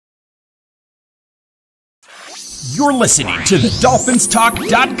You're listening to the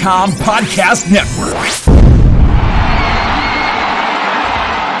DolphinsTalk.com podcast network.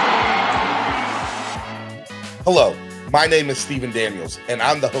 Hello, my name is Steven Daniels, and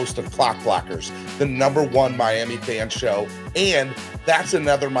I'm the host of Clock Blockers, the #1 Miami fan show, and that's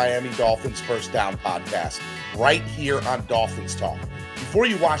another Miami Dolphins First Down podcast, right here on Dolphins Talk. Before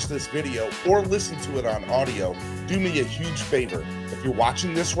you watch this video or listen to it on audio, do me a huge favor. If you're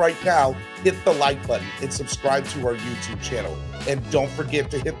watching this right now, hit the like button and subscribe to our YouTube channel. And don't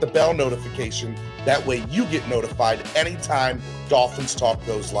forget to hit the bell notification. That way you get notified anytime Dolphins Talk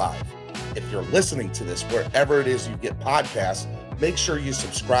goes live. If you're listening to this wherever it is you get podcasts, make sure you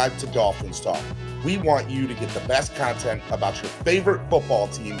subscribe to Dolphins Talk. We want you to get the best content about your favorite football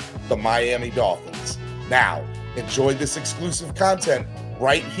team, the Miami Dolphins. Now, enjoy this exclusive content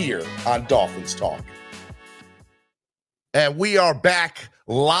right here on Dolphins Talk. And we are back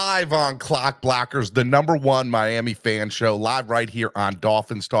live on Clock Blockers, the #1 Miami fan show, live right here on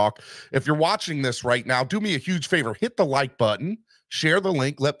Dolphins Talk. If you're watching this right now, do me a huge favor. Hit the like button, share the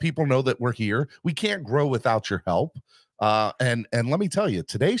link, let people know that we're here. We can't grow without your help. And let me tell you,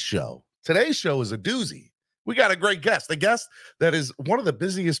 today's show is a doozy. We got a great guest, a guest that is one of the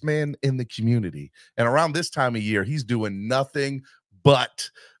busiest men in the community. And around this time of year, he's doing nothing but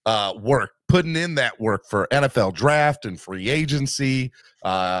work, putting in that work for NFL draft and free agency.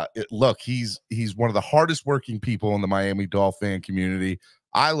 Look, he's one of the hardest working people in the Miami Dolphin community.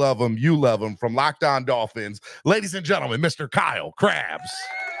 I love him. You love him. From Locked On Dolphins, ladies and gentlemen, Mr. Kyle Krabs.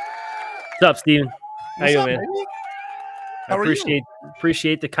 What's up, Steven? How you, man? I How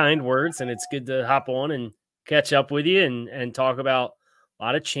appreciate the kind words, and it's good to hop on and catch up with you and talk about a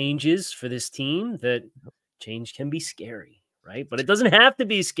lot of changes for this team. That change can be scary, right? But it doesn't have to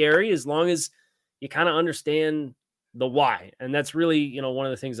be scary as long as you kind of understand the why. And that's really, one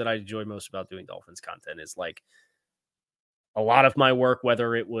of the things that I enjoy most about doing Dolphins content is like a lot of my work,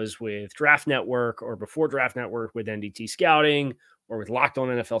 whether it was with Draft Network or before Draft Network with NDT Scouting or with Locked On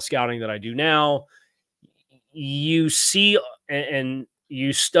NFL Scouting that I do now, you see and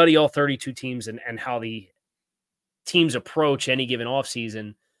you study all 32 teams and how the teams approach any given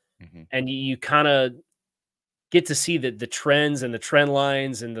offseason. Mm-hmm. And you kind of get to see the trends and the trend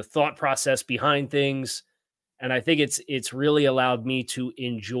lines and the thought process behind things. And I think it's really allowed me to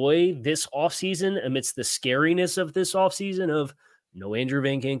enjoy this offseason amidst the scariness of this offseason of no Andrew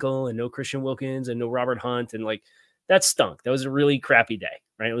Van Ginkel and no Christian Wilkins and no Robert Hunt. And like, that stunk. That was a really crappy day,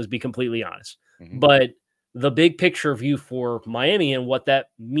 right? Let's be completely honest. Mm-hmm. But the big picture view for Miami and what that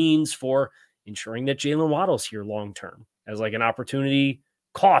means for ensuring that Jalen Waddle's here long-term as like an opportunity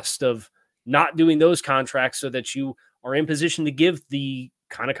cost of not doing those contracts so that you are in position to give the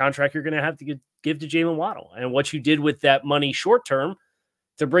kind of contract you're going to have to give to Jalen Waddle. And what you did with that money short-term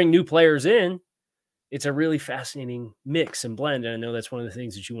to bring new players in, it's a really fascinating mix and blend. And I know that's one of the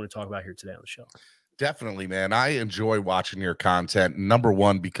things that you want to talk about here today on the show. Definitely, man. I enjoy watching your content,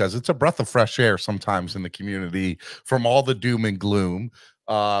 #1, because it's a breath of fresh air sometimes in the community from all the doom and gloom.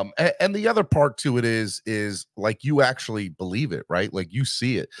 And the other part to it is like you actually believe it, right? Like you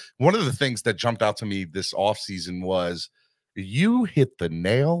see it. One of the things that jumped out to me this offseason was you hit the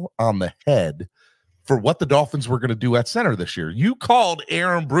nail on the head for what the Dolphins were going to do at center this year. You called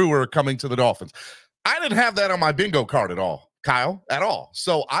Aaron Brewer coming to the Dolphins. I didn't have that on my bingo card at all, Kyle, at all.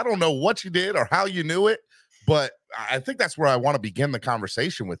 So I don't know what you did or how you knew it, but I think that's where I want to begin the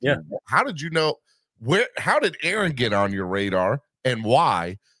conversation with you. How did you know how did Aaron get on your radar and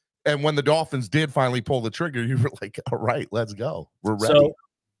why? And when the Dolphins did finally pull the trigger, you were like, all right, let's go. We're ready. So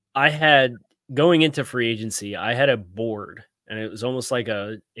I had, going into free agency, I had a board, and it was almost like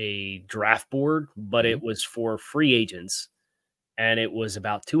a draft board, but it was for free agents, and it was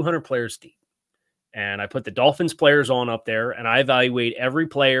about 200 players deep. And I put the Dolphins players on up there, and I evaluate every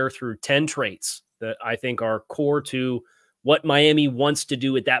player through 10 traits that I think are core to what Miami wants to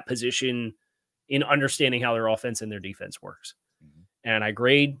do at that position in understanding how their offense and their defense works. And I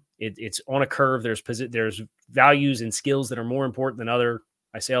grade it's on a curve. There's values and skills that are more important than other.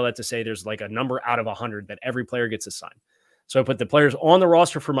 I say all that to say there's like a number out of 100 that every player gets assigned. So I put the players on the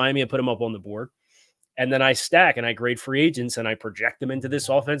roster for Miami and put them up on the board. And then I stack and I grade free agents and I project them into this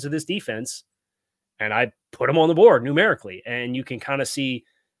offense or this defense. And I put them on the board numerically. And you can kind of see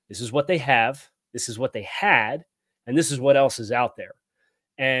this is what they have, this is what they had, and this is what else is out there.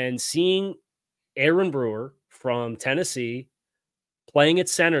 And seeing Aaron Brewer from Tennessee playing at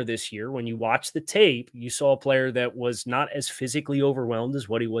center this year, when you watch the tape, you saw a player that was not as physically overwhelmed as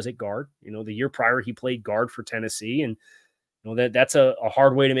what he was at guard. The year prior, he played guard for Tennessee, and that's a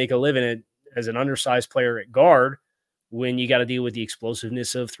hard way to make a living as an undersized player at guard. when you got to deal with the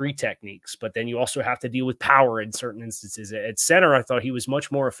explosiveness of three techniques, but then you also have to deal with power in certain instances. At center, I thought he was much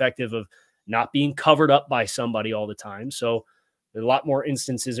more effective of not being covered up by somebody all the time. So there are a lot more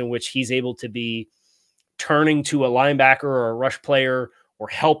instances in which he's able to be turning to a linebacker or a rush player or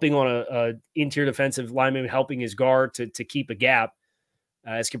helping on a interior defensive lineman, helping his guard to keep a gap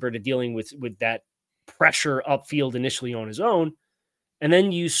as compared to dealing with that pressure upfield initially on his own. And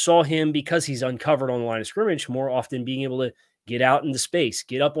then you saw him, because he's uncovered on the line of scrimmage, more often being able to get out into space,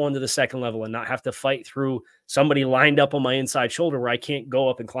 get up onto the second level and not have to fight through somebody lined up on my inside shoulder where I can't go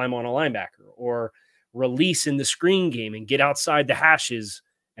up and climb on a linebacker, or release in the screen game and get outside the hashes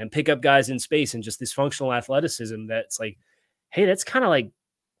and pick up guys in space, and just this functional athleticism that's like, hey, that's kind of like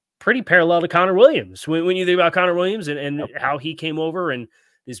pretty parallel to Connor Williams when you think about Connor Williams and how he came over and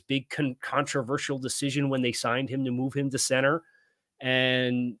this big controversial decision when they signed him to move him to center.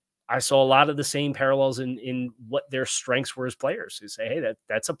 And I saw a lot of the same parallels in what their strengths were as players. You say, hey,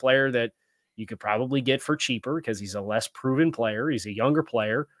 that's a player that you could probably get for cheaper because he's a less proven player. He's a younger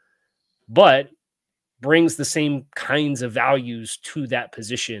player, but brings the same kinds of values to that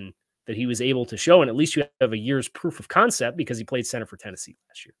position that he was able to show. And at least you have a year's proof of concept because he played center for Tennessee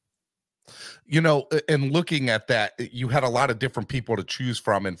last year. You know, and looking at that, you had a lot of different people to choose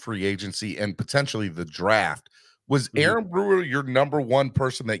from in free agency and potentially the draft. Was Aaron Brewer your number one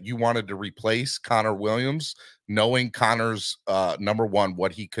person that you wanted to replace Connor Williams, knowing Connor's number one,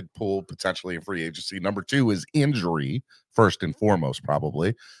 what he could pull potentially in free agency? Number two is injury, first and foremost,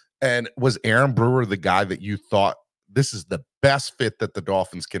 probably. And was Aaron Brewer the guy that you thought this is the best fit that the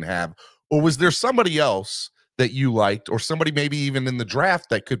Dolphins can have? Or was there somebody else that you liked, or somebody maybe even in the draft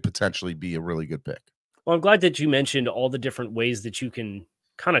that could potentially be a really good pick? Well, I'm glad that you mentioned all the different ways that you can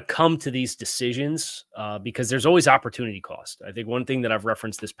kind of come to these decisions because there's always opportunity cost. I think one thing that I've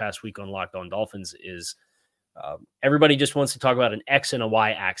referenced this past week on Locked On Dolphins is everybody just wants to talk about an X and a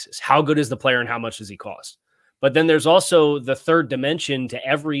Y axis. How good is the player and how much does he cost? But then there's also the third dimension to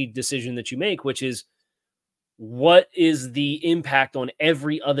every decision that you make, which is what is the impact on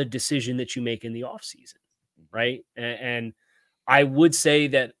every other decision that you make in the offseason, right? And I would say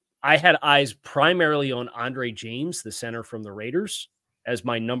that I had eyes primarily on Andre James, the center from the Raiders, as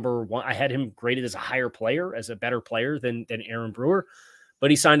my number one. I had him graded as a higher player, as a better player than Aaron Brewer, but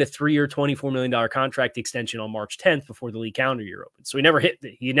he signed a 3-year, $24 million contract extension on March 10th before the league calendar year opened. So he never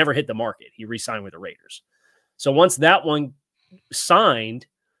hit the market. He re-signed with the Raiders. So once that one signed,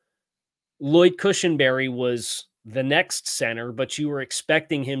 Lloyd Cushenberry was the next center, but you were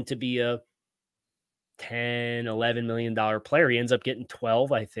expecting him to be a $10, $11 million player. He ends up getting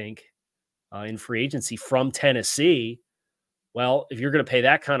 12, I think, in free agency from Tennessee. Well, if you're going to pay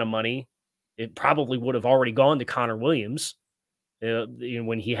that kind of money, it probably would have already gone to Connor Williams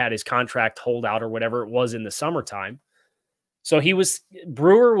when he had his contract holdout or whatever it was in the summertime. So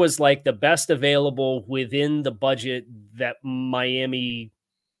Brewer was like the best available within the budget that Miami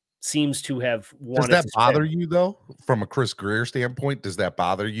seems to have wanted. Does that bother you though, from a Chris Greer standpoint? Does that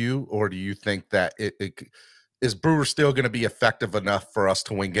bother you, or do you think that is Brewer still going to be effective enough for us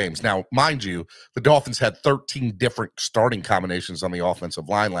to win games? Now, mind you, the Dolphins had 13 different starting combinations on the offensive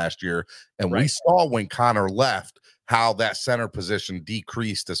line last year, and we saw when Connor left how that center position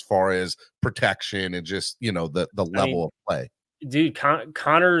decreased as far as protection and just, the level of play. Dude,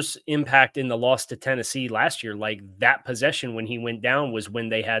 Connor's impact in the loss to Tennessee last year, like that possession when he went down was when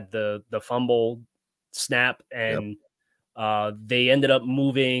they had the fumble snap, and they ended up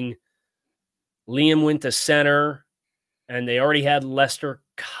moving. Liam went to center, and they already had Lester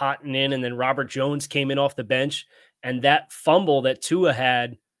Cotton in, and then Robert Jones came in off the bench, and that fumble that Tua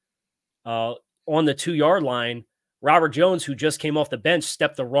had on the 2-yard line, Robert Jones, who just came off the bench,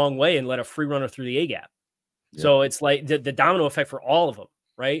 stepped the wrong way and let a free runner through the A-gap. Yep. So it's like the domino effect for all of them,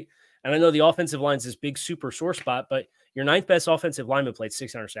 right? And I know the offensive line is this big super sore spot, but your 9th best offensive lineman played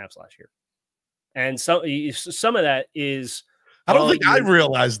 600 snaps last year. And some of that is... I don't think I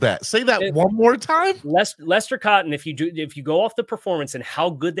realized that. Say that one more time. Lester Cotton, if you go off the performance and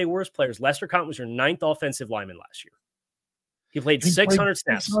how good they were as players, Lester Cotton was your 9th offensive lineman last year. He played 600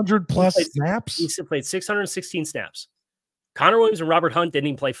 snaps. 600 plus snaps? He played 616 snaps. Connor Williams and Robert Hunt didn't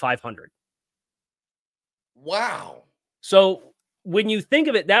even play 500. Wow. So when you think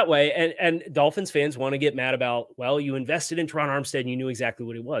of it that way, and Dolphins fans want to get mad about, well, you invested in Teron Armstead and you knew exactly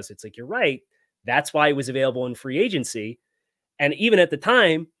what it was. It's like, you're right. That's why it was available in free agency. And even at the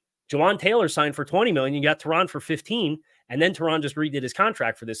time, Jawan Taylor signed for $20 million. You got Teron for $15, and then Teron just redid his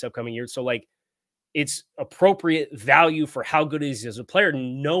contract for this upcoming year. So, like, it's appropriate value for how good he is as a player,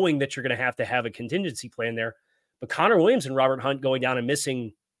 knowing that you're going to have a contingency plan there. But Connor Williams and Robert Hunt going down and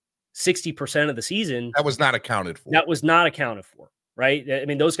missing 60% of the season. That was not accounted for. That was not accounted for, right? I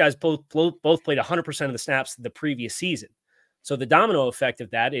mean, those guys both played 100% of the snaps the previous season. So the domino effect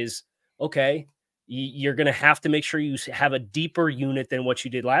of that is, okay, you're going to have to make sure you have a deeper unit than what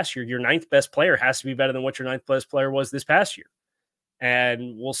you did last year. Your ninth best player has to be better than what your ninth best player was this past year.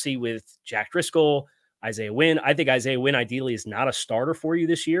 And we'll see with Jack Driscoll, Isaiah Wynn. I think Isaiah Wynn ideally is not a starter for you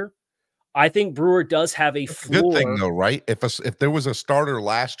this year. I think Brewer does have a floor. Good thing though, right? If there was a starter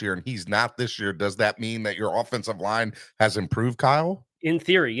last year and he's not this year, does that mean that your offensive line has improved, Kyle? In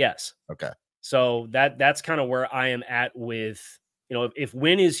theory, yes. Okay. So that's kind of where I am at with, if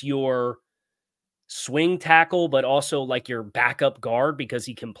Wynn is your swing tackle, but also like your backup guard because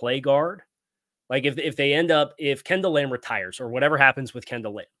he can play guard. Like if Kendall Lamb retires or whatever happens with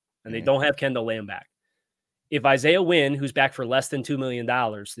Kendall Lamb and they don't have Kendall Lamb back, if Isaiah Wynn, who's back for less than $2 million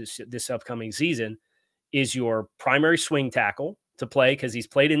this upcoming season, is your primary swing tackle to play because he's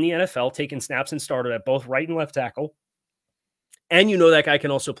played in the NFL, taken snaps and started at both right and left tackle, and that guy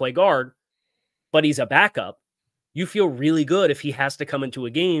can also play guard, but he's a backup, you feel really good if he has to come into a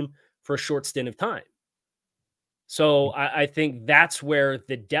game for a short stint of time. So I think that's where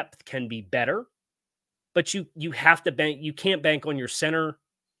the depth can be better, but you have to bank. You can't bank on your center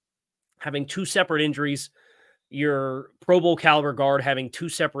having two separate injuries, your Pro Bowl caliber guard having two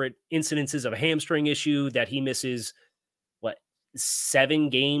separate incidences of a hamstring issue that he misses, 7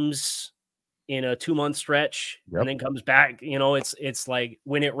 games in a 2-month stretch, and then comes back. It's like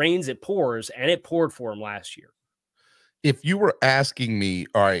when it rains, it pours, and it poured for him last year. If you were asking me,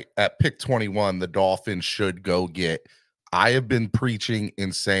 all right, at pick 21, the Dolphins should go get, I have been preaching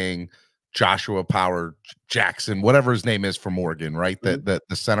and saying Joshua Power Jackson, whatever his name is from Oregon, right? The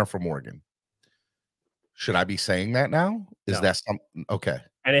center from Oregon. Should I be saying that now? Is that something? Okay.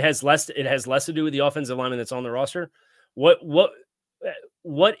 And it has less to do with the offensive lineman that's on the roster.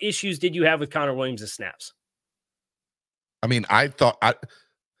 What issues did you have with Connor Williams' snaps? I mean, I thought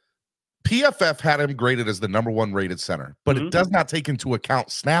PFF had him graded as the #1 rated center, but it does not take into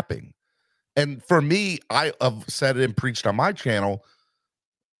account snapping. And for me, I have said it and preached on my channel,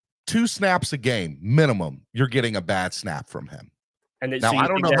 2 snaps a game minimum, you're getting a bad snap from him. And now, I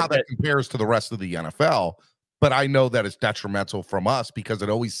don't know how that compares to the rest of the NFL, but I know that it's detrimental from us because it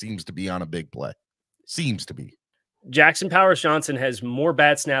always seems to be on a big play. Seems to be. Jackson Powers Johnson has more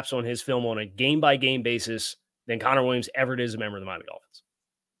bad snaps on his film on a game-by-game basis than Connor Williams ever did as a member of the Miami Dolphins.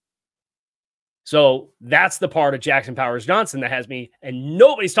 So that's the part of Jackson Powers Johnson that has me, and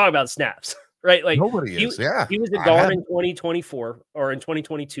nobody's talking about snaps, right? Like nobody is. Yeah, he was a guard in 2024 or in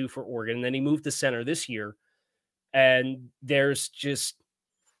 2022 for Oregon, and then he moved to center this year. And there's just,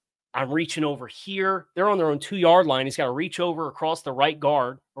 I'm reaching over here. They're on their own 2-yard line. He's got to reach over across the right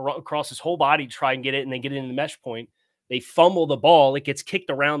guard or across his whole body to try and get it, and they get it in the mesh point. They fumble the ball. It gets kicked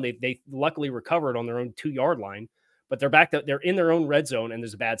around. They luckily recovered on their own 2-yard line, but they're back. They're in their own red zone, and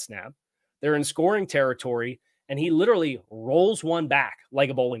there's a bad snap. They're in scoring territory, and he literally rolls one back like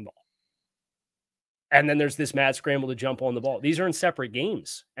a bowling ball. And then there's this mad scramble to jump on the ball. These are in separate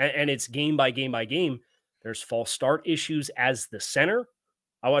games, and it's game by game by game. There's false start issues as the center.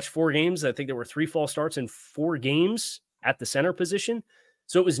 I watched 4 games. I think there were 3 false starts in 4 games at the center position.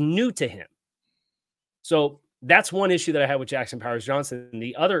 So it was new to him. So that's one issue that I had with Jackson Powers Johnson.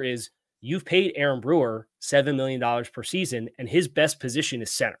 The other is you've paid Aaron Brewer $7 million per season, and his best position is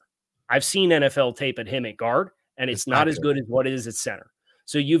center. I've seen NFL tape at him at guard, and it's not as good as what it is at center.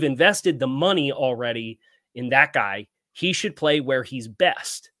 So you've invested the money already in that guy. He should play where he's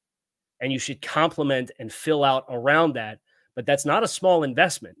best, and you should complement and fill out around that. But that's not a small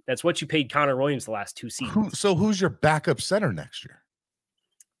investment. That's what you paid Connor Williams the last 2 seasons. So who's your backup center next year?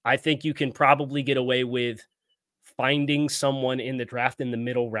 I think you can probably get away with finding someone in the draft in the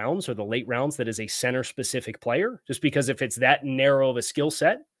middle rounds or the late rounds that is a center-specific player, just because if it's that narrow of a skill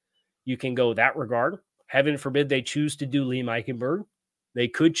set, you can go that regard. Heaven forbid they choose to do Liam Eichenberg. They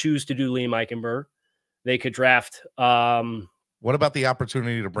could choose to do Liam Eichenberg. They could draft. What about the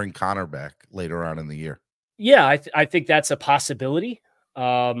opportunity to bring Connor back later on in the year? Yeah, I think that's a possibility.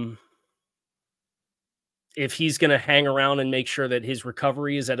 If he's going to hang around and make sure that his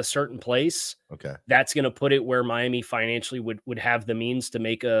recovery is at a certain place, okay, that's going to put it where Miami financially would have the means to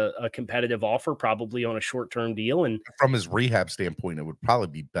make a competitive offer, probably on a short-term deal. And from his rehab standpoint, it would probably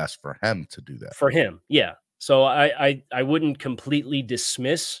be best for him to do that. For him, yeah. So I wouldn't completely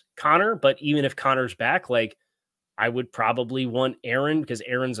dismiss Connor, but even if Connor's back, like I would probably want Aaron, because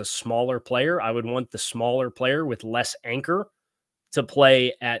Aaron's a smaller player. I would want the smaller player with less anchor to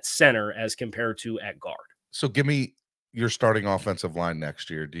play at center as compared to at guard. So give me your starting offensive line next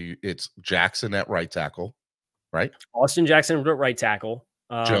year. It's Jackson at right tackle, right? Austin Jackson at right tackle.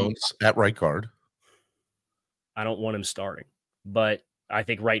 Jones at right guard. I don't want him starting, but I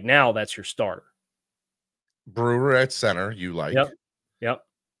think right now that's your starter. Brewer at center, you like. Yep.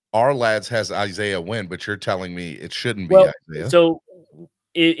 Our lads has Isaiah Wynn, but you're telling me it shouldn't be Well, Isaiah. so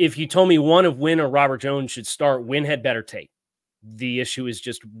if you told me one of Wynn or Robert Jones should start, Wynn had better take. The issue is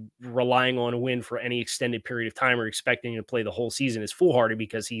just relying on a Wynn for any extended period of time or expecting him to play the whole season is foolhardy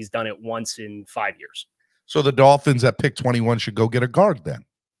because he's done it once in 5 years. So the Dolphins at pick 21 should go get a guard then.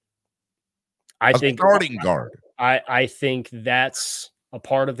 I think starting guard. I think that's a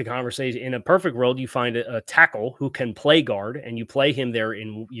part of the conversation. In a perfect world, you find a tackle who can play guard, and you play him there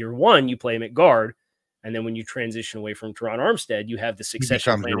in year one. You play him at guard, and then when you transition away from Teron Armstead, you have the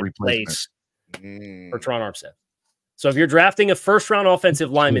succession plan in place for Teron Armstead. So if you're drafting a first-round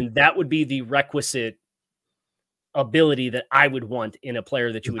offensive lineman, that would be the requisite ability that I would want in a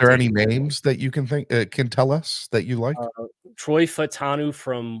player that you would. Are there any names that you can think can tell us that you like? Troy Fatanu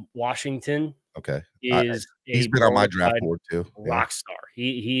from Washington. Okay, he's been on my draft board too. Rock star.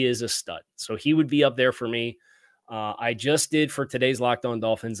 He is a stud. So he would be up there for me. I just did for today's Locked On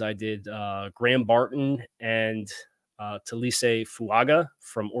Dolphins. I did Graham Barton and Talise Fuaga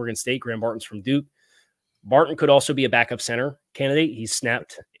from Oregon State. Graham Barton's from Duke. Barton could also be a backup center candidate. He's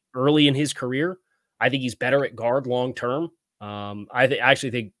snapped early in his career. I think he's better at guard long term. I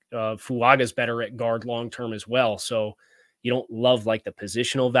actually think Fuaga is better at guard long term as well. So you don't love like the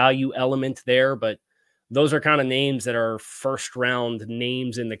positional value element there, but those are kind of names that are first round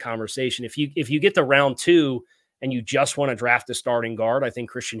names in the conversation. If you get to round 2 and you just want to draft a starting guard, I think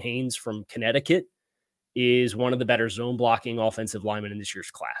Christian Haynes from Connecticut is one of the better zone blocking offensive linemen in this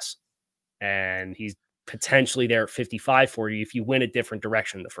year's class. And he's potentially there at 55 for you if you win a different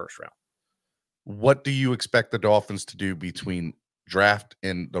direction in the first round. What do you expect the Dolphins to do between draft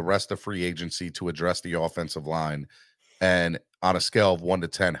and the rest of free agency to address the offensive line? And on a scale of 1 to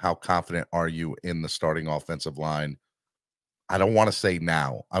 10, how confident are you in the starting offensive line? I don't want to say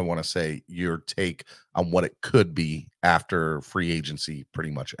now. I want to say your take on what it could be after free agency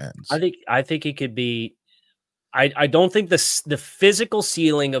pretty much ends. I think it could be. I don't think the physical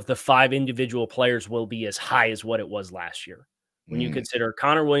ceiling of the 5 individual players will be as high as what it was last year. When you consider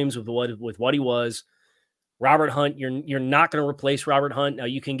Connor Williams with what he was, Robert Hunt, you're not going to replace Robert Hunt. Now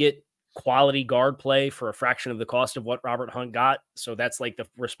you can get quality guard play for a fraction of the cost of what Robert Hunt got. So that's like the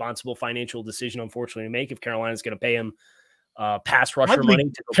responsible financial decision, unfortunately, to make if Carolina's going to pay him pass rusher money.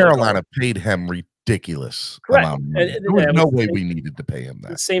 Carolina paid him ridiculous amount of money. There was no way we needed to pay him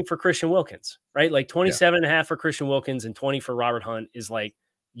that. Same for Christian Wilkins, right? Like 27.5 for Christian Wilkins and 20 for Robert Hunt is like,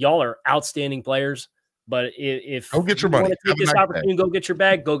 y'all are outstanding players. But if go get your money, want to take this opportunity, go get your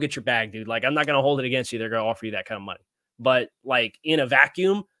bag, dude. Like, I'm not going to hold it against you. They're going to offer you that kind of money. But like in a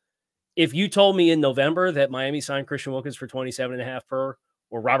vacuum, if you told me in November that Miami signed Christian Wilkins for 27.5 per,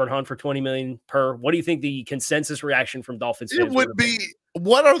 or Robert Hunt for 20 million per, what do you think the consensus reaction from Dolphins fans would be?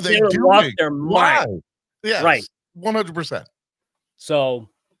 What are they doing? Lost their mind. Why? Yes, right, 100%. So,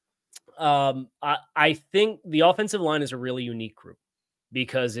 I think the offensive line is a really unique group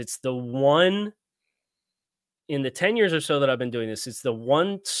because it's the one. In the 10 years or so that I've been doing this, it's the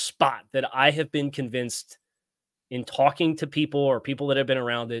one spot that I have been convinced in talking to people or people that have been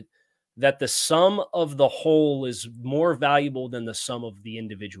around it, that the sum of the whole is more valuable than the sum of the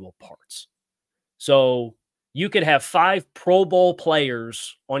individual parts. So you could have 5 Pro Bowl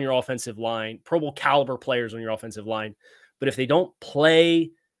players on your offensive line, Pro Bowl caliber players on your offensive line, but if they don't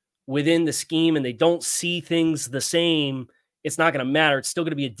play within the scheme and they don't see things the same, it's not going to matter. It's still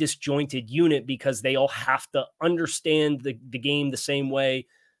going to be a disjointed unit because they all have to understand the game the same way,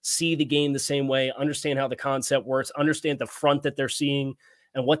 see the game the same way, understand how the concept works, understand the front that they're seeing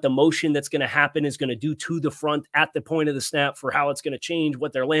and what the motion that's going to happen is going to do to the front at the point of the snap for how it's going to change,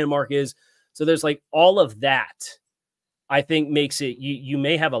 what their landmark is. So there's like all of that, I think makes it, you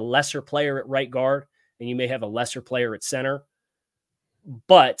may have a lesser player at right guard and you may have a lesser player at center,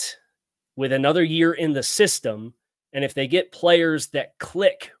 but with another year in the system, and if they get players that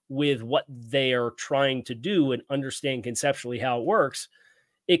click with what they are trying to do and understand conceptually how it works,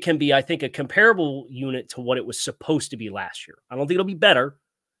 it can be, I think, a comparable unit to what it was supposed to be last year. I don't think it'll be better.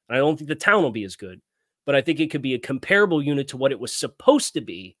 And I don't think the town will be as good. But I think it could be a comparable unit to what it was supposed to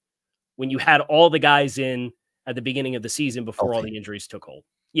be when you had all the guys in at the beginning of the season before all the injuries took hold.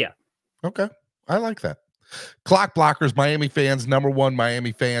 Yeah. Okay. I like that. Clock Blockers, Miami Fans, #1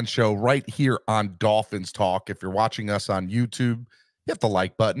 Miami fan show right here on Dolphins Talk. If you're watching us on YouTube, hit the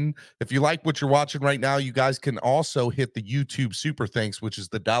like button. If you like what you're watching right now, you guys can also hit the YouTube super thanks, which is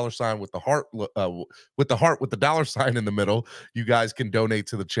the $ with the heart, with the dollar sign in the middle. You guys can donate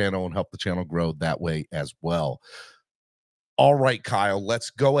to the channel and help the channel grow that way as well. All right, Kyle,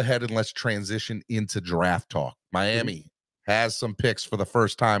 let's go ahead and let's transition into draft talk. Miami has some picks for the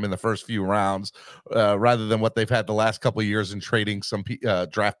first time in the first few rounds, rather than what they've had the last couple of years in trading some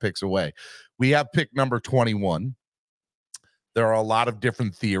draft picks away. We have pick number 21. There are a lot of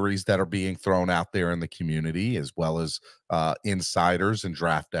different theories that are being thrown out there in the community, as well as insiders and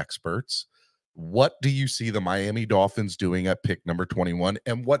draft experts. What do you see the Miami Dolphins doing at pick number 21?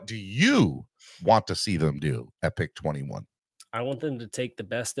 And what do you want to see them do at pick 21? I want them to take the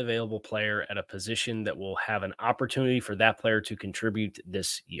best available player at a position that will have an opportunity for that player to contribute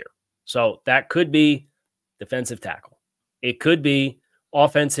this year. So that could be defensive tackle. It could be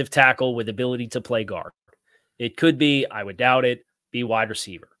offensive tackle with ability to play guard. It could be, I would doubt it, be wide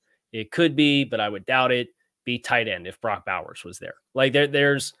receiver. It could be, but I would doubt it, be tight end if Brock Bowers was there. Like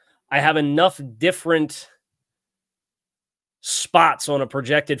I have enough different spots on a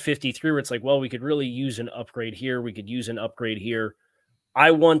projected 53 where it's like, well, we could really use an upgrade here. We could use an upgrade here. I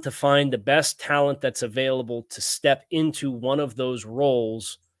want to find the best talent that's available to step into one of those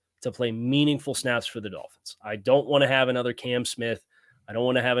roles to play meaningful snaps for the Dolphins. I don't want to have another Cam Smith. I don't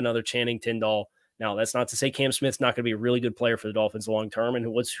want to have another Channing Tindall. Now, that's not to say Cam Smith's not going to be a really good player for the Dolphins long term. And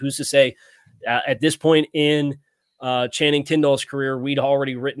who's to say at this point in Channing Tindall's career, we'd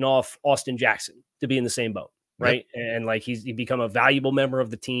already written off Austin Jackson to be in the same boat. Right. Yep. And like he's become a valuable member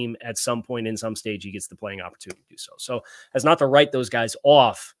of the team at some point in some stage, he gets the playing opportunity to do so. So that's not to write those guys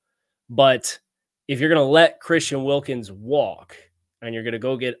off. But if you're going to let Christian Wilkins walk and you're going to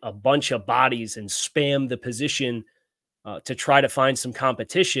go get a bunch of bodies and spam the position to try to find some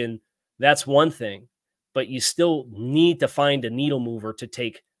competition, that's one thing. But you still need to find a needle mover to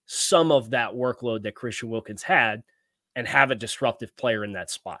take some of that workload that Christian Wilkins had and have a disruptive player in that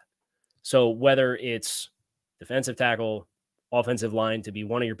spot. So whether it's defensive tackle, offensive line to be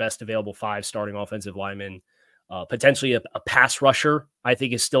one of your best available 5 starting offensive linemen, potentially a pass rusher, I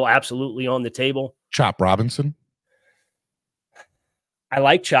think is still absolutely on the table. Chop Robinson. I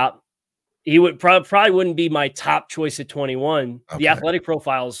like Chop. He would probably wouldn't be my top choice at 21. Okay. The athletic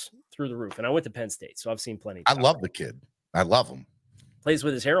profile's through the roof. And I went to Penn State, so I've seen plenty. I love the kid. I love him. Plays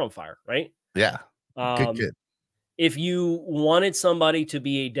with his hair on fire, right? Yeah. Good kid. If you wanted somebody to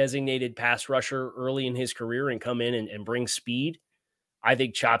be a designated pass rusher early in his career and come in and bring speed, I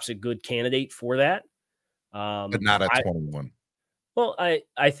think Chop's a good candidate for that. But not at 21. Well,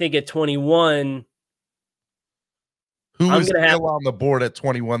 I think at 21, who is still on the board at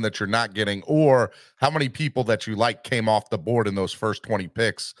 21 that you're not getting, or how many people that you like came off the board in those first 20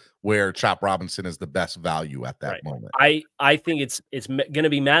 picks where Chop Robinson is the best value at that moment? I think it's going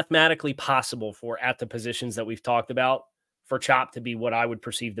to be mathematically possible for, at the positions that we've talked about, for Chop to be what I would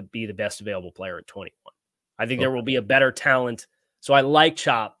perceive to be the best available player at 21. I think there will be a better talent. So I like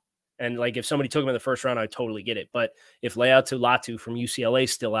Chop. And like if somebody took him in the first round, I totally get it. But if Leatu Latu from UCLA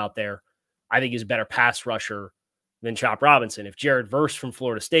is still out there, I think he's a better pass rusher than Chop Robinson. If Jared Verse from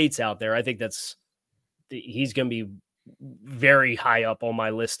Florida State's out there, I think he's going to be very high up on my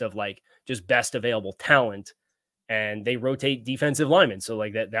list of like just best available talent. And they rotate defensive linemen. So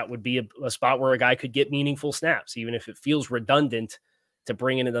like that would be a spot where a guy could get meaningful snaps, even if it feels redundant to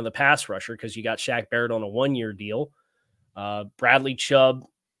bring in another pass rusher, because you got Shaq Barrett on a 1-year deal. Bradley Chubb,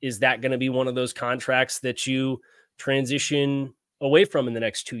 is that going to be one of those contracts that you transition away from in the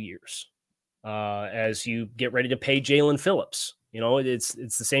next 2 years? As you get ready to pay Jalen Phillips,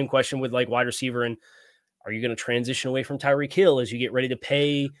 it's the same question with like wide receiver. And are you going to transition away from Tyreek Hill as you get ready to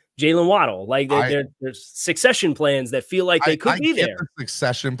pay Jalen Waddle? Like there's succession plans that feel like they could be there. The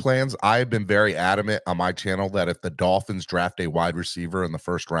succession plans. I have been very adamant on my channel that if the Dolphins draft a wide receiver in the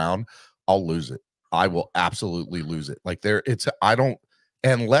first round, I'll lose it. I will absolutely lose it. Like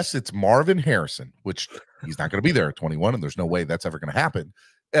unless it's Marvin Harrison, which he's not going to be there at 21, and there's no way that's ever going to happen.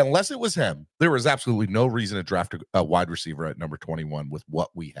 Unless it was him, there was absolutely no reason to draft a wide receiver at number 21 with what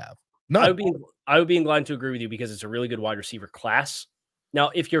we have. No, I would be inclined to agree with you because it's a really good wide receiver class. Now,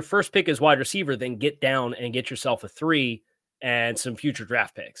 if your first pick is wide receiver, then get down and get yourself a 3 and some future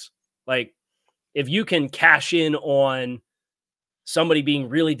draft picks. Like if you can cash in on somebody being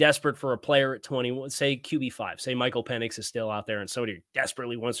really desperate for a player at 21, say QB5, say Michael Penix is still out there and somebody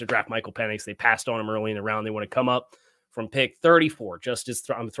desperately wants to draft Michael Penix. They passed on him early in the round. They want to come up from pick 34, just as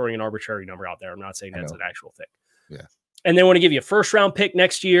I'm throwing an arbitrary number out there. I'm not saying that's an actual thing. Yeah. And they want to give you a first round pick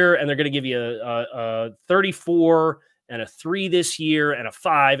next year, and they're going to give you a 34 and a 3 this year and a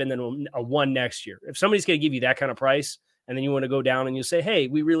 5 and then a 1 next year. If somebody's going to give you that kind of price, and then you want to go down and you say, hey,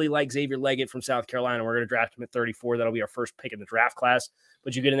 we really like Xavier Leggett from South Carolina. We're going to draft him at 34. That'll be our first pick in the draft class.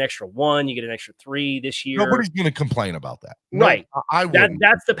 But you get an extra 1, you get an extra 3 this year. Nobody's going to complain about that. Right. No, I wouldn't.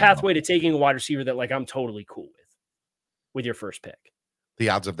 That's the pathway to taking a wide receiver that like I'm totally cool with. with your first pick. The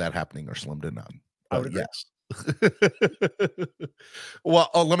odds of that happening are slim to none. I would agree. Yes. Well,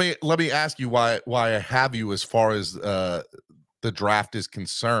 let me ask you why I have you as far as the draft is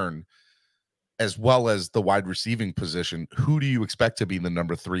concerned, as well as the wide receiving position. Who do you expect to be the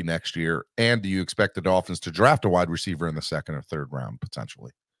number 3 next year? And do you expect the Dolphins to draft a wide receiver in the 2nd or 3rd round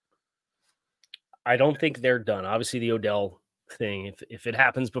potentially? I don't think they're done. Obviously, the Odell thing, if it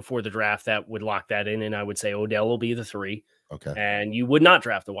happens before the draft, that would lock that in, and I would say Odell will be the 3. Okay. And you would not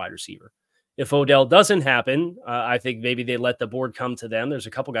draft a wide receiver. If Odell doesn't happen, I think maybe they let the board come to them. There's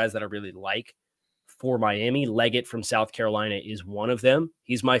a couple guys that I really like for Miami. Leggett from South Carolina is one of them.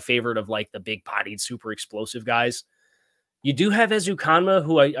 He's my favorite of like the big-bodied, super explosive guys. You do have Ezukanma,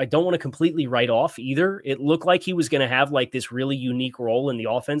 who I don't want to completely write off either. It looked like he was going to have like this really unique role in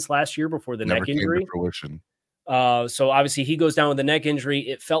the offense last year before the neck injury. Came to fruition. So obviously he goes down with the neck injury.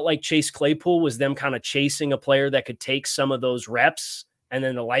 It felt like Chase Claypool was them kind of chasing a player that could take some of those reps, and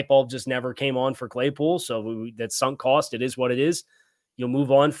then the light bulb just never came on for Claypool. So that sunk cost. It is what it is. You'll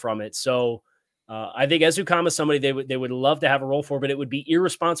move on from it. So I think Ezukanma is somebody they would love to have a role for, but it would be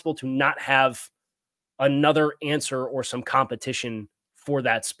irresponsible to not have another answer or some competition for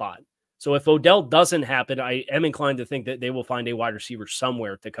that spot. So if Odell doesn't happen, I am inclined to think that they will find a wide receiver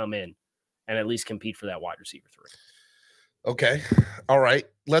somewhere to come in and at least compete for that wide receiver 3. Okay. All right.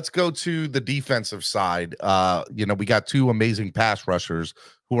 Let's go to the defensive side. We got 2 amazing pass rushers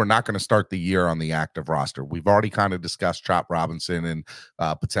who are not going to start the year on the active roster. We've already kind of discussed Chop Robinson and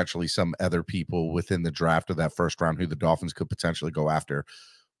potentially some other people within the draft of that first round who the Dolphins could potentially go after.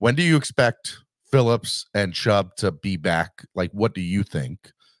 When do you expect Phillips and Chubb to be back? Like, what do you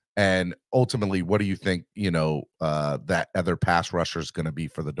think? And ultimately, what do you think, that other pass rusher is going to be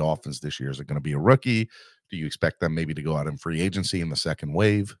for the Dolphins this year? Is it going to be a rookie? Do you expect them maybe to go out in free agency in the second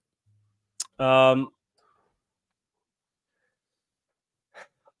wave? Jalen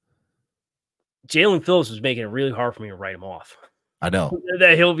Phillips was making it really hard for me to write him off. I know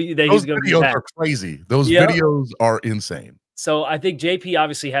that he's going to be back. Are crazy. Those videos are insane. So I think JP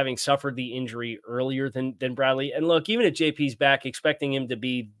obviously having suffered the injury earlier than Bradley, and look, even if JP's back, expecting him to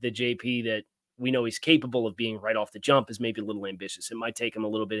be the JP that we know he's capable of being right off the jump is maybe a little ambitious. It might take him a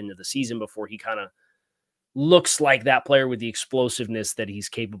little bit into the season before he kind of looks like that player with the explosiveness that he's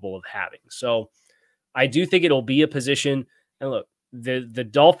capable of having. So I do think it'll be a position. And look, the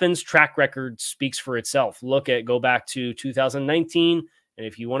Dolphins track record speaks for itself. Go back to 2019. And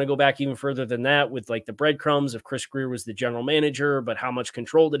if you want to go back even further than that with like the breadcrumbs of Chris Greer was the general manager, but how much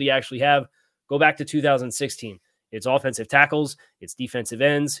control did he actually have? Go back to 2016. It's offensive tackles, it's defensive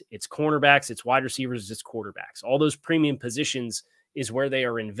ends, it's cornerbacks, it's wide receivers, it's quarterbacks. All those premium positions is where they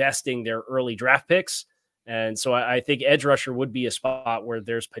are investing their early draft picks. And so I think edge rusher would be a spot where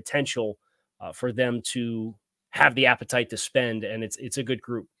there's potential for them to have the appetite to spend. And it's a good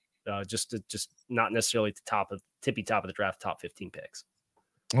group, just not necessarily at the tippy top of the draft, top 15 picks.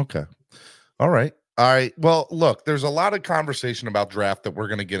 Okay. All right. Well, look, there's a lot of conversation about draft that we're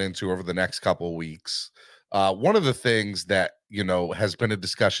going to get into over the next couple of weeks. One of the things that, has been a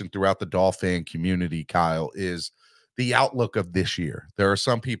discussion throughout the Dolphin community, Kyle, is the outlook of this year. There are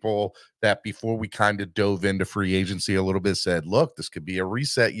some people that before we kind of dove into free agency a little bit said, look, this could be a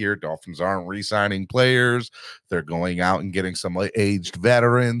reset year. Dolphins aren't re-signing players. They're going out and getting some aged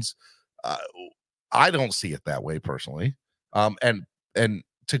veterans. I don't see it that way personally. And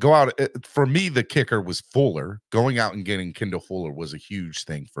to go out, for me, the kicker was Fuller. Going out and getting Kendall Fuller was a huge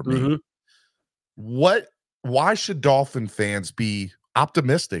thing for me. Mm-hmm. Why should Dolphin fans be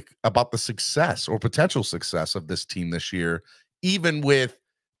optimistic about the success or potential success of this team this year, even with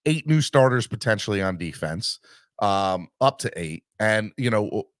 8 new starters potentially on defense, up to 8, and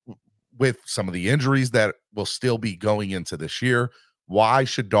with some of the injuries that will still be going into this year? Why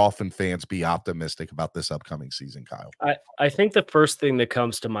should Dolphin fans be optimistic about this upcoming season, Kyle? I think the first thing that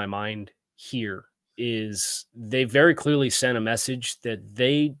comes to my mind here is they very clearly sent a message that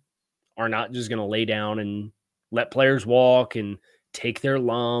they are not just going to lay down and let players walk and take their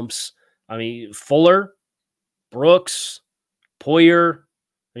lumps. I mean, Fuller, Brooks, Poyer,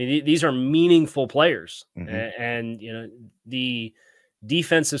 I mean, these are meaningful players. Mm-hmm. And the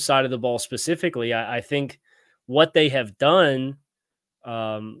defensive side of the ball specifically, I think what they have done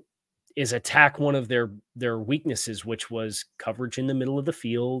is attack one of their weaknesses, which was coverage in the middle of the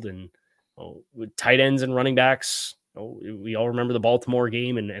field and with tight ends and running backs. We all remember the Baltimore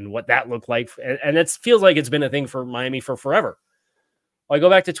game and what that looked like. And it feels like it's been a thing for Miami for forever. I go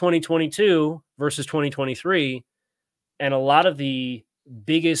back to 2022 versus 2023, and a lot of the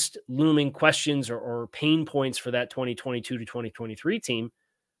biggest looming questions or pain points for that 2022 to 2023 team,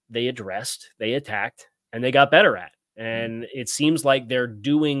 they addressed, they attacked, and they got better at. And it seems like they're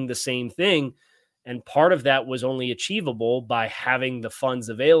doing the same thing. And part of that was only achievable by having the funds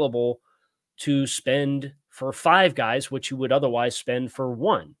available to spend for 5 guys, which you would otherwise spend for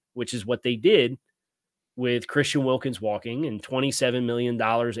 1, which is what they did with Christian Wilkins walking and $27 million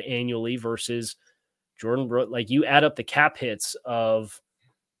annually versus Jordan Brooks. Like, you add up the cap hits of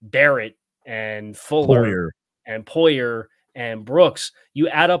Barrett and Fuller and Poyer and Brooks, you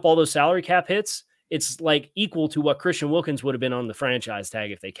add up all those salary cap hits, it's like equal to what Christian Wilkins would have been on the franchise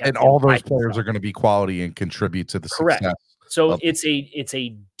tag if they kept him. And all those players are going to be quality and contribute to the success. So it's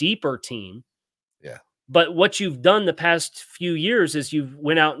a deeper team. Yeah. But what you've done the past few years is you've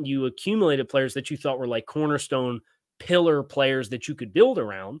went out and you accumulated players that you thought were like cornerstone pillar players that you could build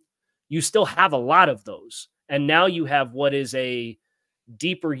around. You still have a lot of those. And now you have what is a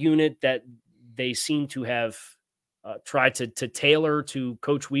deeper unit that they seem to have tried to tailor to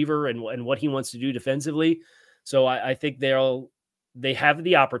Coach Weaver and what he wants to do defensively. So I think they have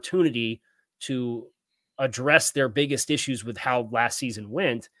the opportunity to address their biggest issues with how last season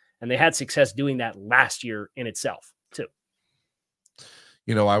went. And they had success doing that last year in itself too.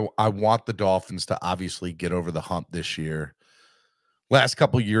 You know, I want the Dolphins to obviously get over the hump this year. Last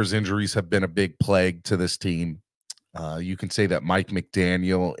couple of years, injuries have been a big plague to this team. You can say that Mike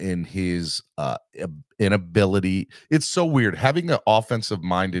McDaniel, in his inability, it's so weird having an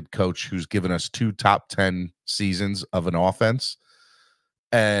offensive-minded coach who's given us 2 top 10 seasons of an offense,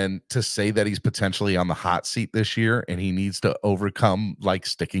 and to say that he's potentially on the hot seat this year and he needs to overcome like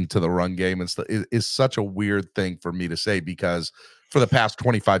sticking to the run game and stuff is such a weird thing for me to say, because for the past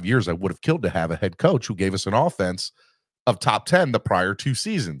 25 years, I would have killed to have a head coach who gave us an offense of top 10 the prior 2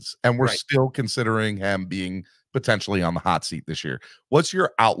 seasons, and we're still considering him being potentially on the hot seat this year. What's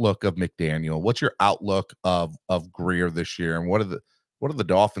your outlook of McDaniel? What's your outlook of Greer this year? And what do the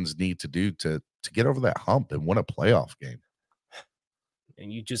Dolphins need to do to get over that hump and win a playoff game?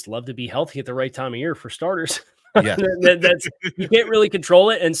 And you just love to be healthy at the right time of year for starters. Yeah. That's you can't really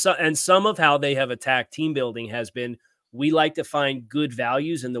control it. And some of how they have attacked team building has been, we like to find good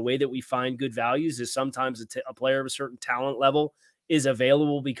values. And the way that we find good values is sometimes a player of a certain talent level is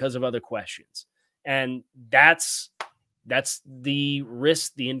available because of other questions. And that's the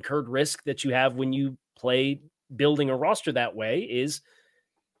risk, the incurred risk that you have when you play building a roster that way, is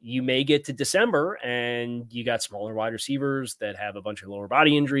you may get to December and you got smaller wide receivers that have a bunch of lower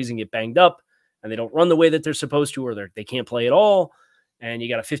body injuries and get banged up, and they don't run the way that they're supposed to, or they can't play at all. And you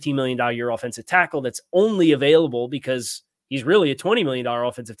got a $15 million a year offensive tackle that's only available because he's really a $20 million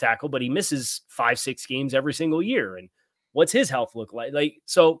offensive tackle, but he misses 5-6 games every single year. And what's his health look like?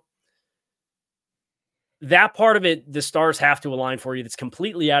 So that part of it, the stars have to align for you. That's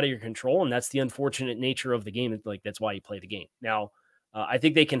completely out of your control. And that's the unfortunate nature of the game. Like, that's why you play the game. Now, I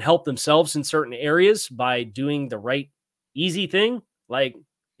think they can help themselves in certain areas by doing the right, easy thing. Like,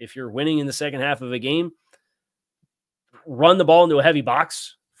 if you're winning in the second half of a game, run the ball into a heavy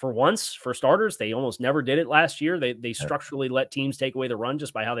box for once, for starters. They almost never did it last year. They structurally let teams take away the run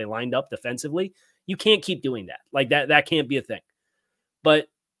just by how they lined up defensively. You can't keep doing that. Like, that can't be a thing. But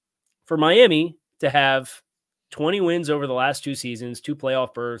for Miami to have 20 wins over the last 2 seasons, 2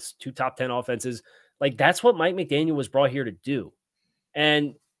 playoff berths, 2 top 10 offenses, like, that's what Mike McDaniel was brought here to do.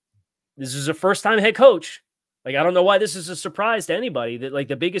 And this is a first-time head coach. Like, I don't know why this is a surprise to anybody. That, like,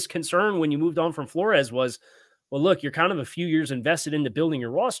 the biggest concern when you moved on from Flores was, well, look, you're kind of a few years invested into building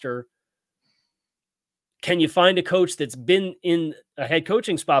your roster. Can you find a coach that's been in a head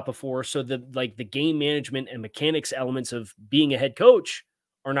coaching spot before, so the game management and mechanics elements of being a head coach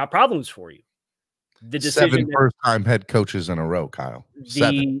are not problems for you? The decision 7 first-time head coaches in a row, Kyle.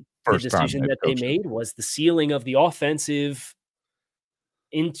 The decision that they made was the ceiling of the offensive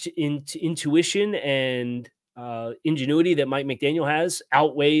intuition and ingenuity that Mike McDaniel has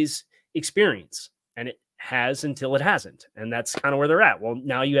outweighs experience, and it has until it hasn't. And that's kind of where they're at. Well,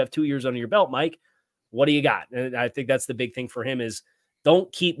 now you have 2 years under your belt, Mike. What do you got? And I think that's the big thing for him is,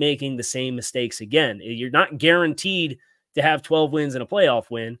 don't keep making the same mistakes again. You're not guaranteed to have 12 wins and a playoff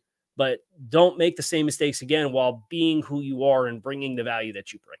win, but don't make the same mistakes again while being who you are and bringing the value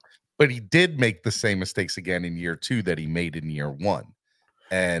that you bring. But he did make the same mistakes again in year 2 that he made in year 1.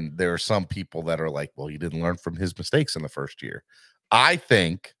 And there are some people that are like, well, he didn't learn from his mistakes in the first year. I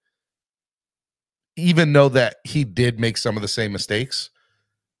think, even though that he did make some of the same mistakes,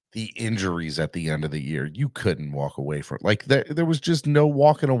 the injuries at the end of the year, you couldn't walk away from. Like, there was just no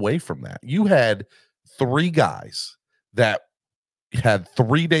walking away from that. You had 3 guys that had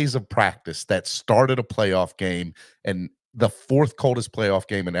 3 days of practice that started a playoff game, and the 4th coldest playoff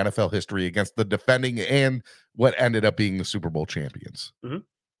game in NFL history against the defending and what ended up being the Super Bowl champions. Mm-hmm.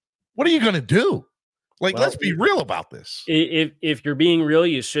 What are you going to do? Like, let's be real about this. If you're being real,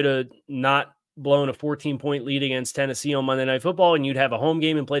 you should have not blown a 14-point lead against Tennessee on Monday Night Football, and you'd have a home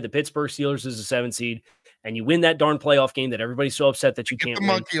game and play the Pittsburgh Steelers as a 7 seed, and you win that darn playoff game that everybody's so upset that you Get can't the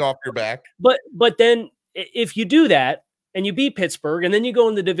monkey off your back. But then if you do that and you beat Pittsburgh and then you go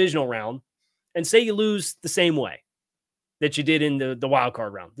in the divisional round and say you lose the same way that you did in the wild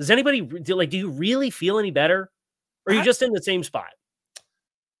card round, does anybody do you really feel any better? Or are you just in the same spot?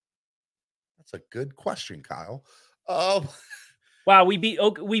 That's a good question, Kyle. Wow, we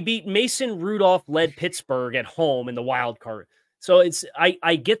beat Mason Rudolph led Pittsburgh at home in the wild card. So it's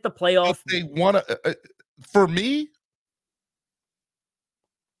I get the playoff. If they want to, for me,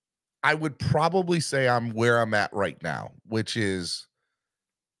 I would probably say I'm where I'm at right now, which is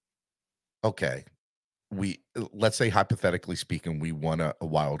okay. Let's say hypothetically speaking, we won a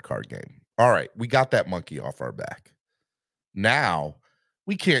wild card game. All right, we got that monkey off our back. Now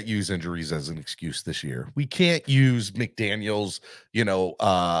we can't use injuries as an excuse this year. We can't use McDaniels,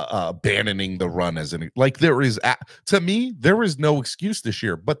 abandoning the run as an to me, there is no excuse this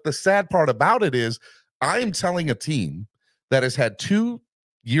year. But the sad part about it is I am telling a team that has had 2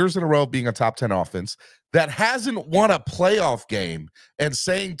 years in a row of being a top 10 offense that hasn't won a playoff game and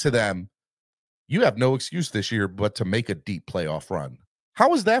saying to them, you have no excuse this year but to make a deep playoff run.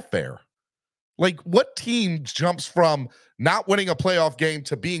 How is that fair? Like, what team jumps from not winning a playoff game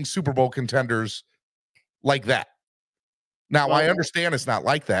to being Super Bowl contenders like that? Now, I understand it's not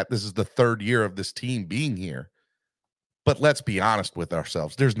like that. This is the 3rd year of this team being here. But let's be honest with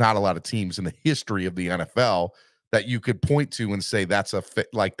ourselves. There's not a lot of teams in the history of the NFL that you could point to and say that's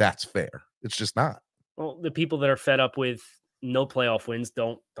that's fair. It's just not. Well, the people that are fed up with no playoff wins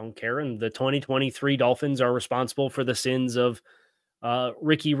don't care. And the 2023 Dolphins are responsible for the sins of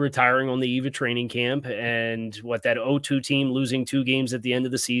Ricky retiring on the eve of training camp and that 0-2 team losing 2 games at the end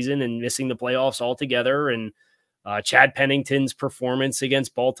of the season and missing the playoffs altogether, and Chad Pennington's performance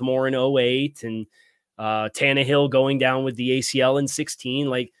against Baltimore in 2008 and Tannehill going down with the ACL in 2016.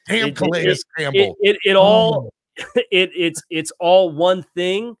 Like, damn, Calais Campbell. It's all one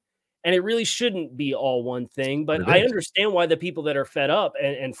thing, and it really shouldn't be all one thing. But I understand why the people that are fed up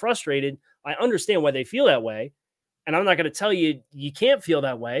and frustrated, I understand why they feel that way. And I'm not going to tell you you can't feel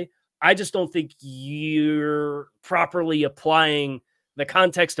that way. I just don't think you're properly applying the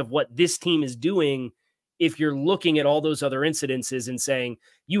context of what this team is doing if you're looking at all those other incidences and saying,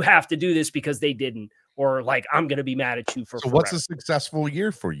 you have to do this because they didn't, or I'm going to be mad at you for forever. What's a successful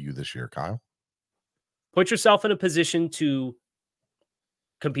year for you this year, Kyle? Put yourself in a position to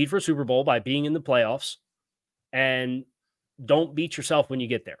compete for a Super Bowl by being in the playoffs, and don't beat yourself when you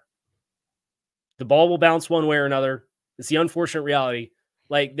get there. The ball will bounce one way or another. It's the unfortunate reality.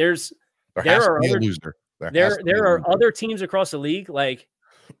 Like, there are other teams across the league, like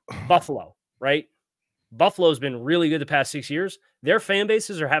Buffalo, right? Buffalo's been really good the past 6 years. Their fan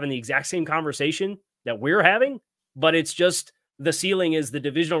bases are having the exact same conversation that we're having, but it's just the ceiling is the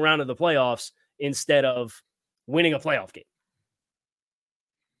divisional round of the playoffs instead of winning a playoff game.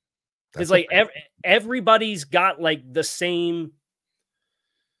 It's like everybody's got the same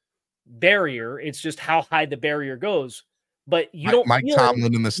barrier. It's just how high the barrier goes. But you don't. Mike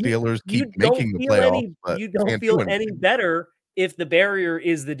Tomlin and the Steelers keep making the playoffs. You don't feel any better if the barrier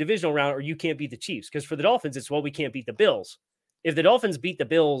is the divisional round or you can't beat the Chiefs. Because for the Dolphins, it's we can't beat the Bills. If the Dolphins beat the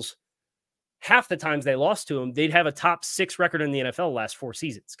Bills half the times they lost to them, they'd have a top 6 record in the NFL the last 4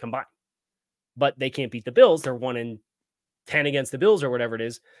 seasons combined. But they can't beat the Bills. They're 1-10 against the Bills or whatever it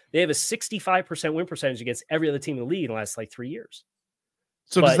is. They have a 65% win percentage against every other team in the league in the last 3 years.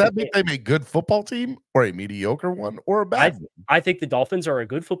 So does that make them a good football team or a mediocre one or a bad one? I think the Dolphins are a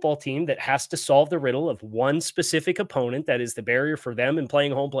good football team that has to solve the riddle of one specific opponent that is the barrier for them in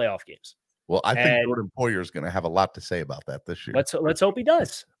playing home playoff games. Well, I think Jordan Poyer is going to have a lot to say about that this year. Let's hope he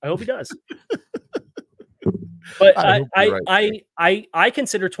does. I hope he does. But I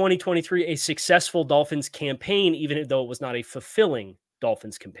consider 2023 a successful Dolphins campaign, even though it was not a fulfilling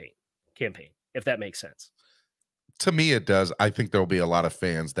Dolphins campaign, if that makes sense. To me, it does. I think there'll be a lot of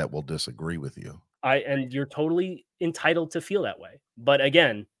fans that will disagree with you. And you're totally entitled to feel that way. But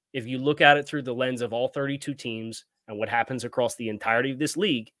again, if you look at it through the lens of all 32 teams and what happens across the entirety of this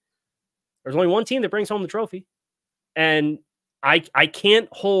league, there's only one team that brings home the trophy. And I can't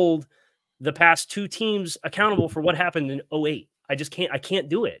hold the past 2 teams accountable for what happened in 2008. I just can't. I can't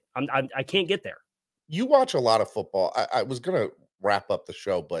do it. I can't get there. You watch a lot of football. I was going to wrap up the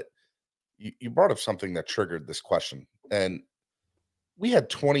show, but you brought up something that triggered this question. And we had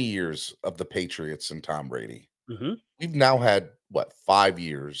 20 years of the Patriots and Tom Brady. Mm-hmm. We've now had, 5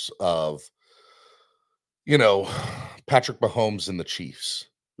 years of, Patrick Mahomes and the Chiefs.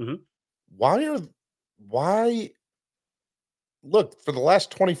 Mm-hmm. why? Look, for the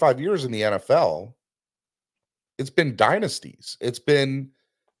last 25 years in the NFL, it's been dynasties. It's been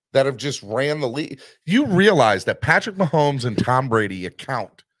that have just ran the league. You realize that Patrick Mahomes and Tom Brady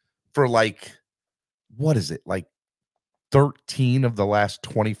account for like, what is it? Like 13 of the last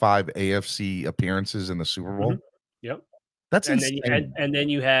 25 AFC appearances in the Super Bowl. Yep. That's and insane. then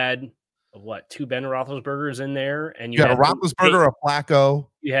you had what, 2 Ben Roethlisbergers in there, and You had a Roethlisberger, a Flacco.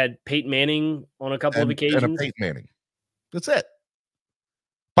 You had Peyton Manning on a couple of occasions. And a Peyton Manning. That's it.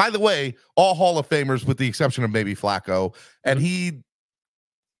 By the way, all Hall of Famers with the exception of maybe Flacco, and he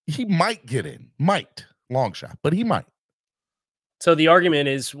might get in, long shot, but he might. So the argument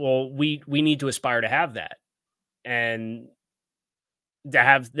is, well, we need to aspire to have that, and to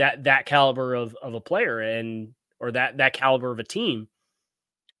have that caliber of a player, and or that caliber of a team.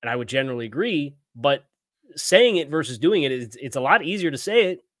 And I would generally agree, but saying it versus doing it it's a lot easier to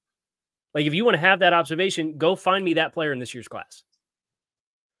say it. Like, if you want to have that observation, go find me that player in this year's class.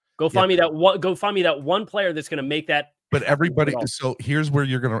 Go find me that one. Go find me that one player that's going to make that. But everybody. So here's where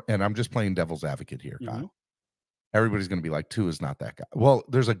you're gonna. And I'm just playing devil's advocate here, Kyle. Everybody's going to be like, Tua's not that guy. Well,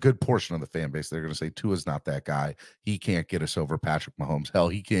 there's a good portion of the fan base. They're going to say Tua's not that guy. He can't get us over Patrick Mahomes. Hell,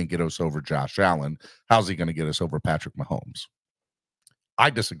 he can't get us over Josh Allen. How's he going to get us over Patrick Mahomes? I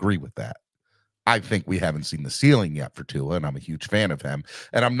disagree with that. I think we haven't seen the ceiling yet for Tua, and I'm a huge fan of him.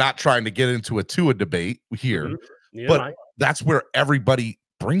 And I'm not trying to get into a Tua debate here, but that's where everybody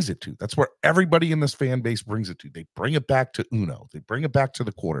brings it to. That's where everybody in this fan base brings it to. They bring it back to Uno. They bring it back to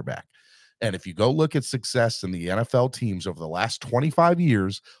the quarterback. And if you go look at success in the NFL teams over the last 25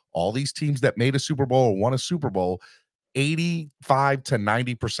 years, all these teams that made a Super Bowl or won a Super Bowl, 85 to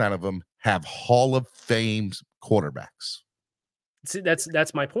 90% of them have Hall of Fame quarterbacks. See,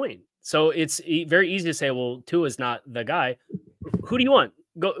 that's my point. So it's very easy to say, well, Tua's not the guy. Who do you want?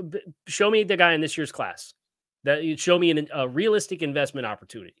 Go show me the guy in this year's class. That you show me a realistic investment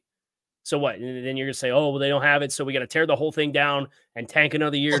opportunity. So what? And then you're going to say, oh, well, they don't have it, so we got to tear the whole thing down and tank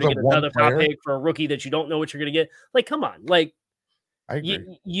another year to get another top pick for a rookie that you don't know what you're going to get. Like, come on. Like, I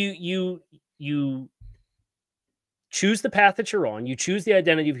agree. You choose the path that you're on. You choose the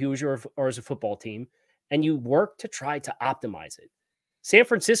identity of who you are as a football team, and you work to try to optimize it. San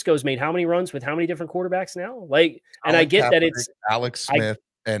Francisco's made how many runs with how many different quarterbacks now? Like, and I get that it's Alex Smith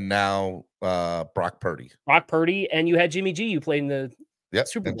and now Brock Purdy. And you had Jimmy G. You played in the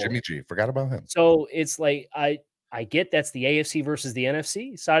Super Bowl. Jimmy G. Forgot about him. So it's like I get that's the AFC versus the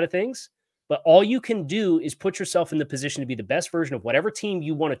NFC side of things, but all you can do is put yourself in the position to be the best version of whatever team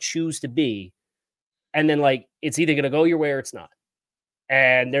you want to choose to be, and then like it's either going to go your way or it's not.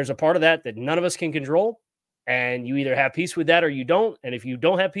 And there's a part of that none of us can control. And you either have peace with that or you don't. And if you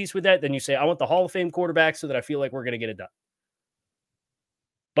don't have peace with that, then you say, I want the Hall of Fame quarterback so that I feel like we're going to get it done.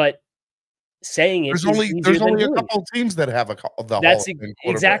 But saying it, there's only a couple teams that have the Hall of Fame quarterback.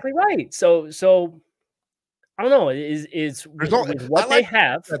 Exactly right. So I don't know.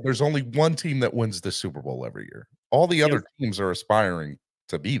 There's only one team that wins the Super Bowl every year. All the other teams are aspiring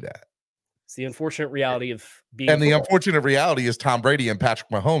to be that. It's the unfortunate reality of being. And the unfortunate reality is Tom Brady and Patrick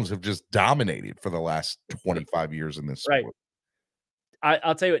Mahomes have just dominated for the last 25 years in this sport. Right.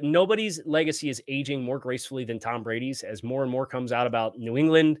 I'll tell you what, nobody's legacy is aging more gracefully than Tom Brady's as more and more comes out about New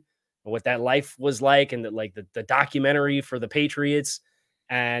England and what that life was like, and the documentary for the Patriots.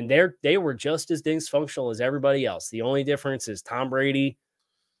 And they were just as dysfunctional as everybody else. The only difference is Tom Brady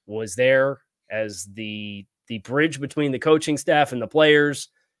was there as the bridge between the coaching staff and the players.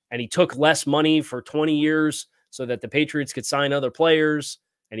 And he took less money for 20 years so that the Patriots could sign other players.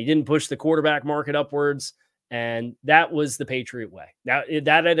 And he didn't push the quarterback market upwards. And that was the Patriot way. Now,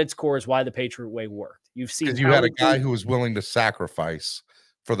 that at its core is why the Patriot way worked. You've seen, because you had a guy who was willing to sacrifice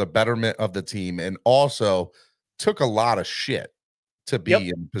for the betterment of the team, and also took a lot of shit to be in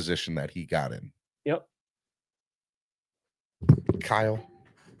the position that he got in. Yep. Kyle,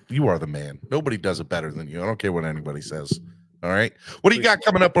 you are the man. Nobody does it better than you. I don't care what anybody says. All right. What do you got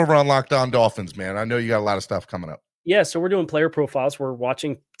coming up over on Locked On Dolphins, man? I know you got a lot of stuff coming up. Yeah, so we're doing player profiles. We're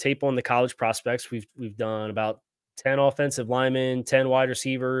watching tape on the college prospects. We've done about 10 offensive linemen, 10 wide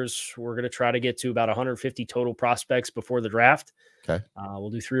receivers. We're going to try to get to about 150 total prospects before the draft. Okay. We'll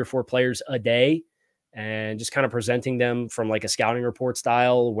do 3 or 4 players a day and just kind of presenting them from like a scouting report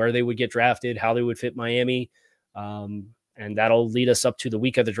style, where they would get drafted, how they would fit Miami. And that'll lead us up to the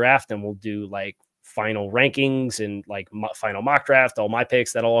week of the draft. And we'll do like final rankings and like final mock draft, all my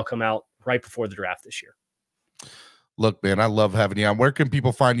picks. That'll all come out right before the draft this year. Look, man, I love having you on. Where can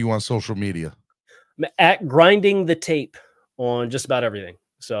people find you on social media? At Grinding the Tape on just about everything.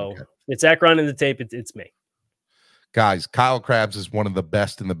 So It's at Grinding the Tape. It's me. Guys, Kyle Krabs is one of the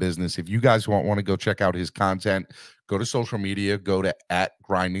best in the business. If you guys want to go check out his content, go to social media, go to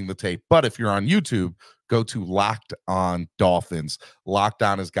 @grindingthetape. But if you're on YouTube, go to Locked On Dolphins. Locked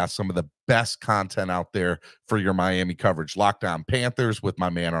On has got some of the best content out there for your Miami coverage. Locked On Panthers with my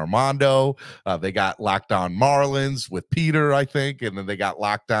man Armando. They got Locked On Marlins with Peter, I think. And then they got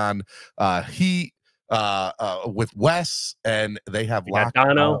Locked On Heat with Wes. And they have Locked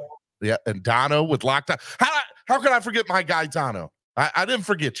On. Yeah, and Dono with Locked On. How can I forget my guy Dono? I didn't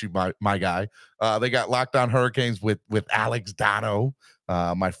forget you, my guy. They got Locked On Hurricanes with Alex Dono,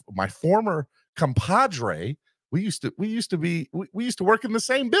 my former compadre. We used to work in the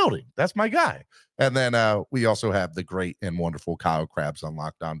same building. That's my guy. And then we also have the great and wonderful Kyle Krabs on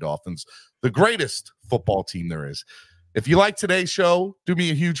Locked On Dolphins, the greatest football team there is. If you like today's show, do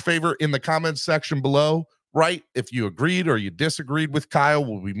me a huge favor in the comments section below. Right, if you agreed or you disagreed with Kyle,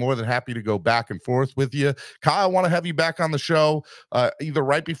 we'll be more than happy to go back and forth with you. Kyle, I want to have you back on the show either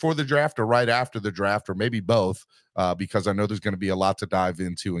right before the draft or right after the draft, or maybe both, because I know there's going to be a lot to dive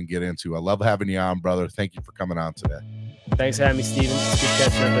into and get into. I love having you on, brother. Thank you for coming on today. Thanks for having me, Steven. It's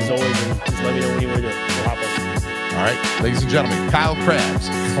good catching up as always, and just let me know when you want to do it. We'll hop on. All right, ladies and gentlemen, Kyle Krabs,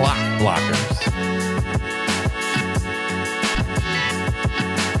 Clock Blockers.